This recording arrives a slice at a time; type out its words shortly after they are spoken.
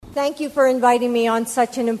Thank you for inviting me on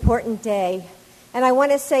such an important day. And I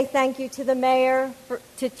want to say thank you to the mayor,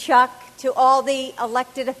 to Chuck, to all the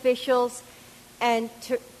elected officials, and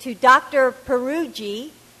to Dr. Peruggi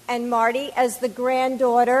and Marty as the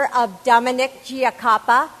granddaughter of Dominic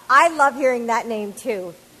Giacoppa. I love hearing that name,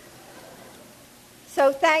 too.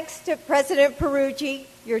 So thanks to President Peruggi,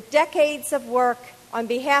 your decades of work on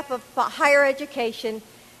behalf of higher education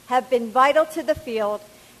have been vital to the field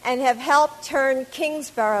and have helped turn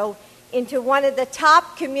Kingsborough into one of the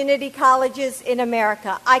top community colleges in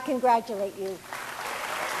America. I congratulate you.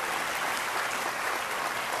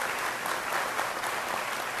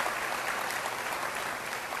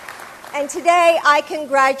 And today I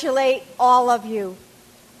congratulate all of you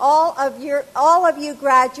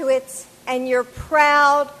graduates and your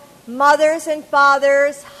proud mothers and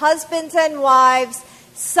fathers, husbands and wives,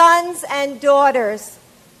 sons and daughters.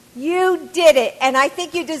 You did it, and I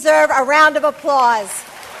think you deserve a round of applause.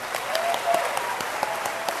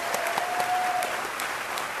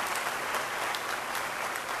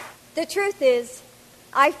 The truth is,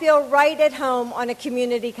 I feel right at home on a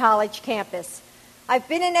community college campus. I've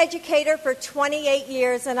been an educator for 28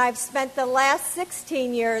 years, and I've spent the last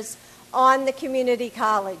 16 years on the community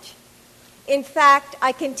college. In fact,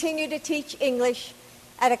 I continue to teach English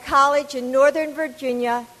at a college in Northern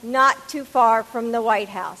Virginia, not too far from the White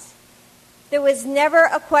House. There was never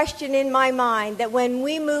a question in my mind that when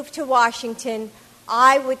we moved to Washington,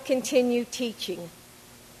 I would continue teaching.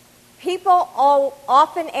 People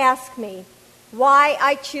often ask me why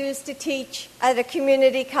I choose to teach at a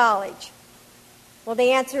community college. Well,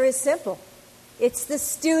 the answer is simple. It's the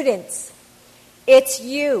students. It's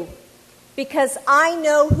you. Because I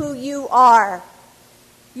know who you are.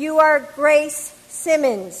 You are Grace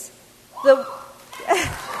Simmons, who,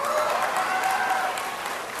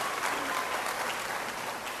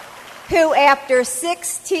 after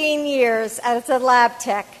 16 years as a lab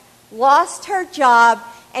tech, lost her job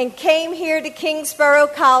and came here to Kingsborough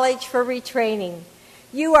College for retraining.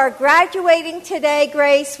 You are graduating today,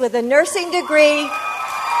 Grace, with a nursing degree.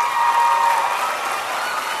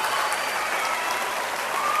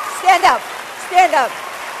 Stand up. Stand up.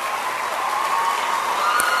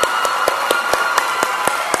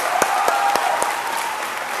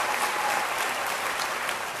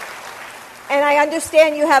 And I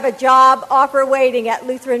understand you have a job offer waiting at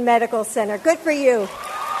Lutheran Medical Center. Good for you.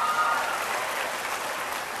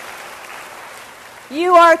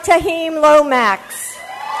 You are Tahim Lomax.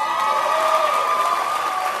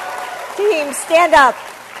 Tahim, stand up.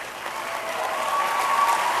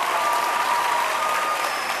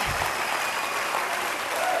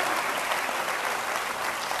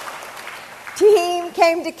 Tahim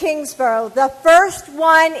came to Kingsborough, the first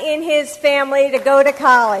one in his family to go to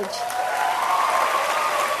college.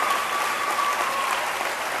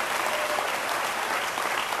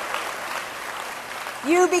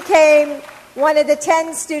 You became one of the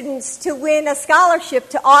 10 students to win a scholarship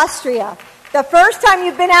to Austria, the first time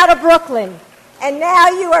you've been out of Brooklyn. And now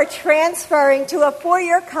you are transferring to a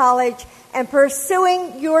four-year college and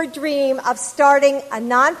pursuing your dream of starting a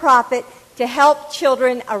nonprofit to help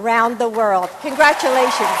children around the world.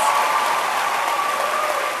 Congratulations.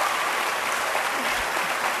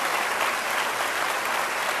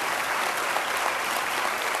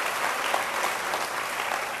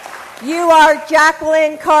 You are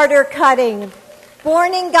Jacqueline Carter Cutting,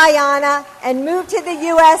 born in Guyana and moved to the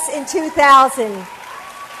U.S. in 2000.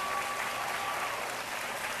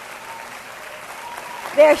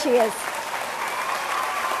 There she is.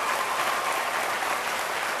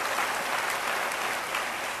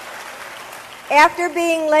 After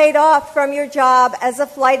being laid off from your job as a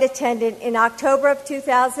flight attendant in October of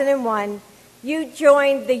 2001, you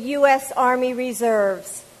joined the U.S. Army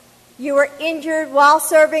Reserves. You were injured while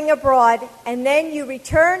serving abroad, and then you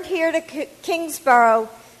returned here to Kingsborough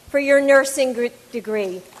for your nursing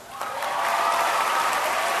degree.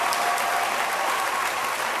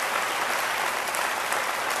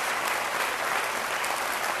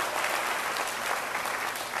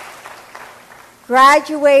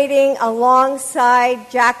 Graduating alongside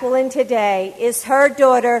Jacqueline today is her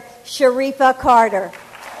daughter, Sharifa Carter.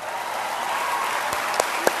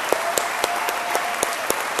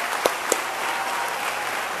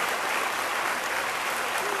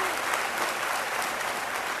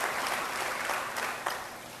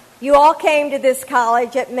 You all came to this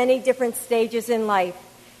college at many different stages in life.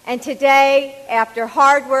 And today, after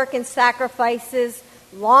hard work and sacrifices,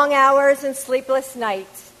 long hours and sleepless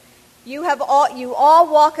nights, you all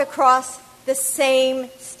walk across the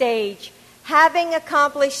same stage, having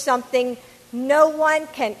accomplished something no one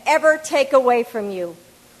can ever take away from you.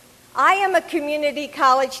 I am a community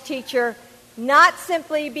college teacher not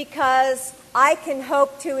simply because I can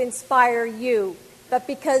hope to inspire you, but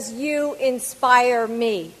because you inspire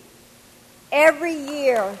me. Every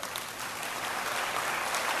year,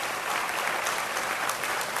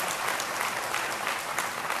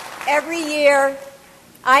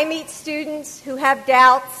 I meet students who have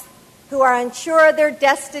doubts, who are unsure of their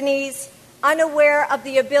destinies, unaware of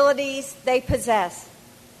the abilities they possess.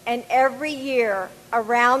 And every year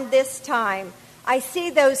around this time, I see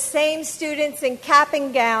those same students in cap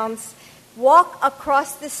and gowns walk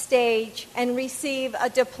across the stage and receive a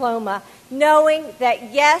diploma, knowing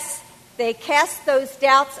that, yes, they cast those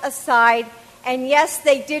doubts aside, and yes,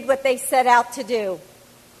 they did what they set out to do.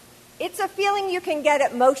 It's a feeling you can get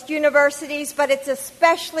at most universities, but it's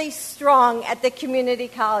especially strong at the community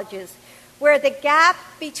colleges, where the gap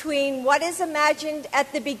between what is imagined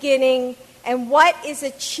at the beginning and what is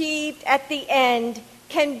achieved at the end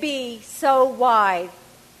can be so wide.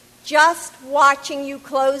 Just watching you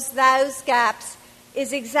close those gaps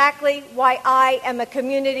is exactly why I am a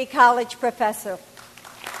community college professor.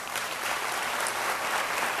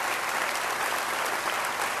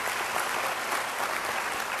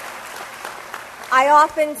 I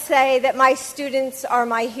often say that my students are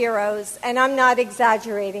my heroes, and I'm not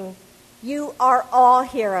exaggerating. You are all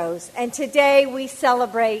heroes, and today we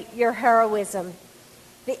celebrate your heroism.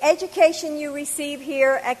 The education you receive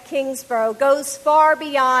here at Kingsborough goes far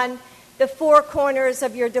beyond the four corners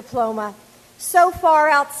of your diploma, so far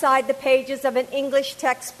outside the pages of an English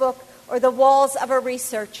textbook or the walls of a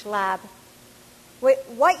research lab.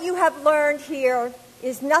 What you have learned here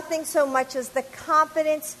is nothing so much as the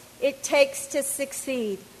confidence it takes to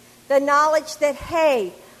succeed, the knowledge that,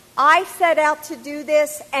 hey, I set out to do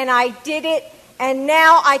this, and I did it, and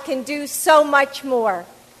now I can do so much more.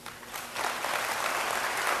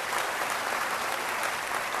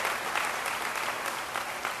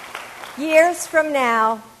 Years from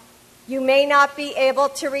now, you may not be able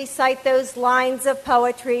to recite those lines of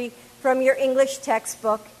poetry from your English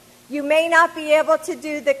textbook. You may not be able to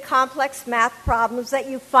do the complex math problems that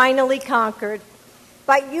you finally conquered.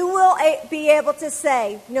 But you will be able to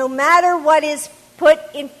say, no matter what is put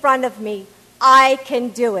in front of me, I can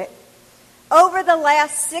do it. Over the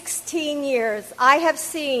last 16 years, I have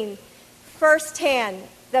seen firsthand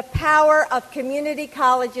the power of community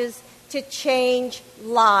colleges to change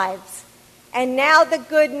lives. And now the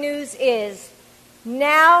good news is,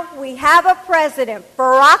 now we have a president,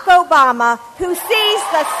 Barack Obama, who sees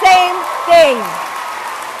the same thing.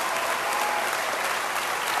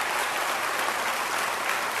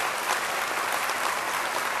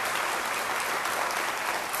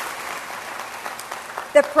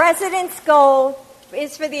 The president's goal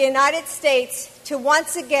is for the United States to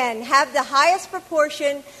once again have the highest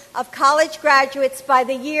proportion of college graduates by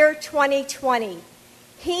the year 2020.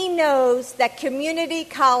 He knows that community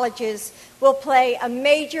colleges will play a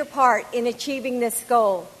major part in achieving this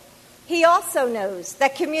goal. He also knows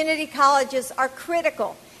that community colleges are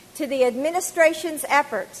critical to the administration's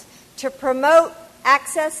efforts to promote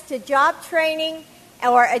access to job training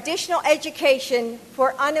or additional education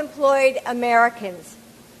for unemployed Americans.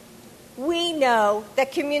 We know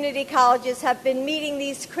that community colleges have been meeting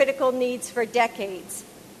these critical needs for decades.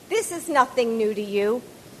 This is nothing new to you.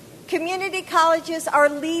 Community colleges are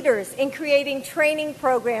leaders in creating training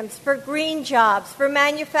programs for green jobs, for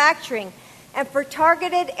manufacturing, and for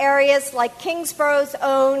targeted areas like Kingsborough's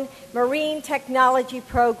own marine technology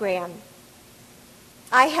program.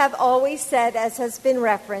 I have always said, as has been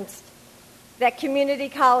referenced, that community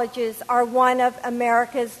colleges are one of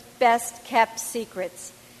America's best-kept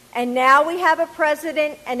secrets. And now we have a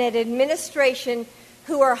president and an administration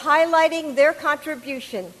who are highlighting their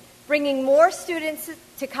contribution, bringing more students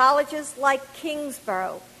to colleges like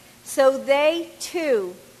Kingsborough, so they,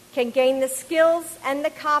 too, can gain the skills and the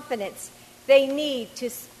confidence they need to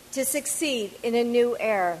succeed in a new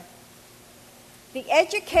era. The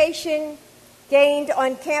education gained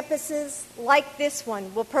on campuses like this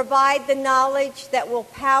one will provide the knowledge that will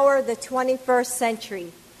power the 21st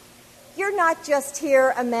century. You're not just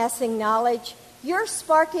here amassing knowledge, you're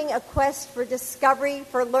sparking a quest for discovery,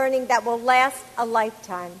 for learning that will last a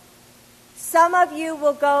lifetime. Some of you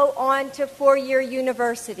will go on to four-year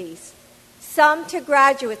universities, some to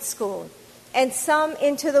graduate school, and some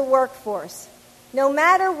into the workforce. No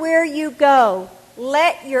matter where you go,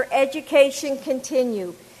 let your education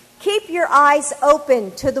continue. Keep your eyes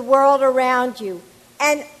open to the world around you,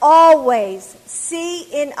 and always see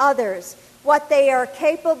in others what they are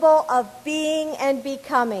capable of being and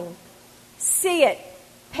becoming. See it.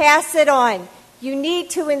 Pass it on. You need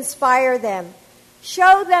to inspire them.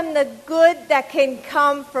 Show them the good that can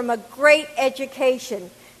come from a great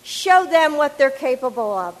education. Show them what they're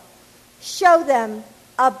capable of. Show them,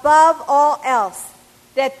 above all else,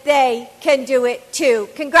 that they can do it too.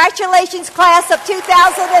 Congratulations, class of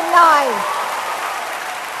 2009.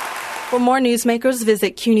 For more newsmakers,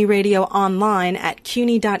 visit CUNY Radio online at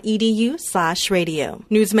cuny.edu/radio.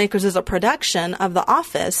 Newsmakers is a production of the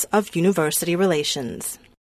Office of University Relations.